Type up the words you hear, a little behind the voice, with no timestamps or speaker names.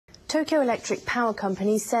Tokyo Electric Power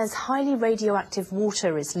Company says highly radioactive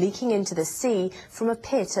water is leaking into the sea from a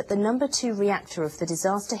pit at the number 2 reactor of the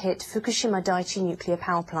disaster-hit Fukushima Daiichi nuclear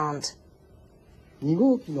power plant.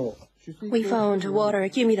 We found water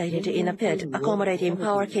accumulated in a pit accommodating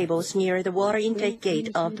power cables near the water intake gate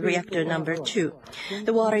of reactor number 2.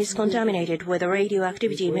 The water is contaminated with a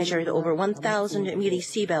radioactivity measured over 1,000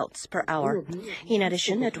 milisieverts per hour. In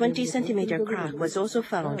addition, a 20-centimeter crack was also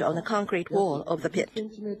found on the concrete wall of the pit.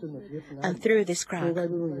 And through this crack,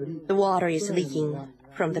 the water is leaking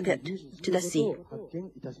from the pit to the sea.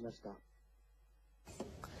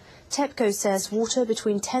 TEPCO says water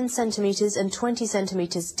between 10 centimeters and 20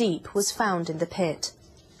 centimeters deep was found in the pit.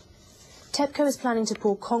 TEPCO is planning to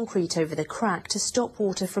pour concrete over the crack to stop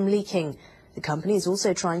water from leaking. The company is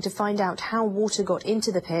also trying to find out how water got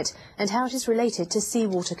into the pit and how it is related to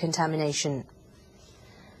seawater contamination.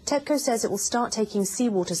 TEPCO says it will start taking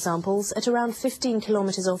seawater samples at around 15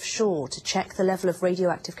 kilometers offshore to check the level of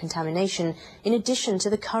radioactive contamination in addition to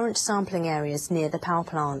the current sampling areas near the power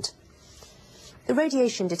plant. The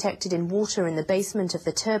radiation detected in water in the basement of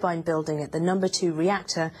the turbine building at the number 2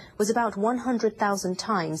 reactor was about 100,000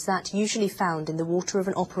 times that usually found in the water of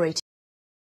an operating